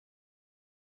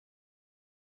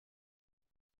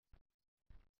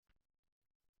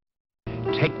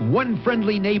Take one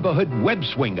friendly neighborhood web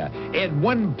swinger, add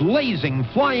one blazing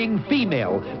flying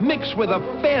female, mix with a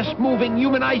fast-moving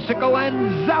human icicle,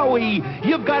 and zowie!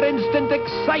 You've got instant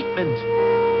excitement!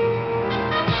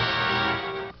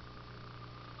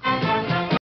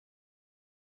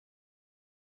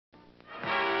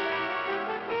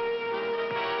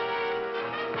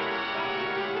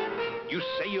 You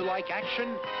say you like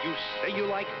action? You say you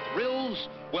like thrills?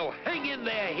 Well, hang in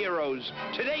there, heroes.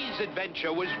 Today's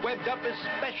adventure was webbed up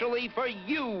especially for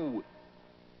you.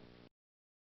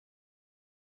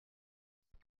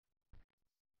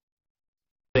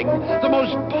 The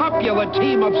most popular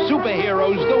team of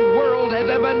superheroes the world has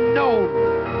ever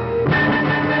known.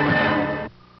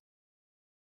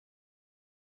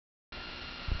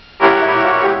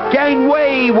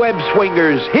 Gangway, web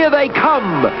swingers, here they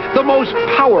come! The most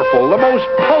powerful, the most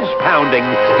pulse-pounding,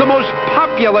 the most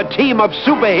popular team of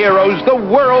superheroes the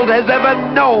world has ever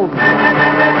known!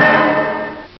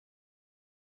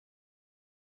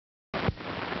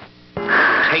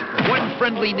 Take one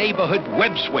friendly neighborhood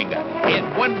web swinger,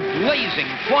 add one blazing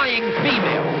flying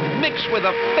female, mix with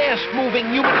a fast-moving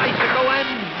human icicle, and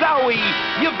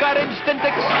zowie! You've got instant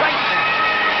excitement!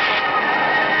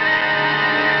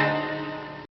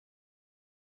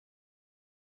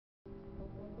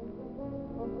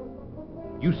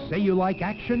 You say you like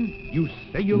action? You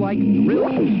say you like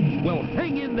thrills? Well,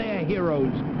 hang in there,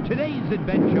 heroes. Today's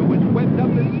adventure was webbed up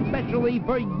especially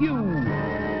for you.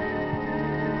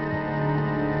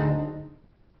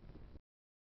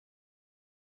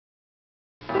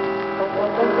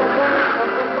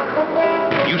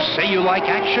 You say you like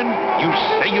action? You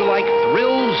say you like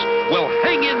thrills? Well,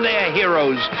 hang in there,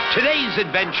 heroes. Today's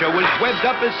adventure was webbed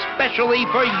up especially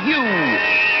for you.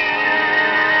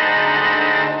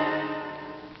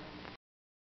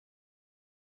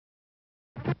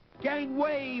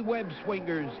 Gangway, web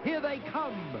swingers, here they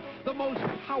come! The most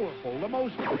powerful, the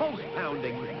most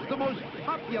pulse-pounding, the most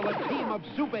popular team of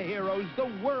superheroes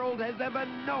the world has ever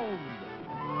known!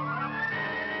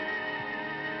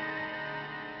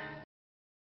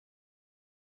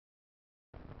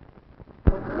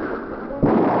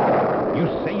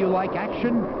 You say you like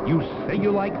action? You say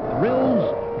you like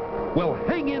thrills? Well,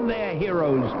 hang in there,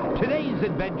 heroes. Today's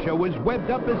adventure was webbed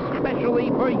up especially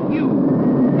for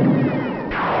you.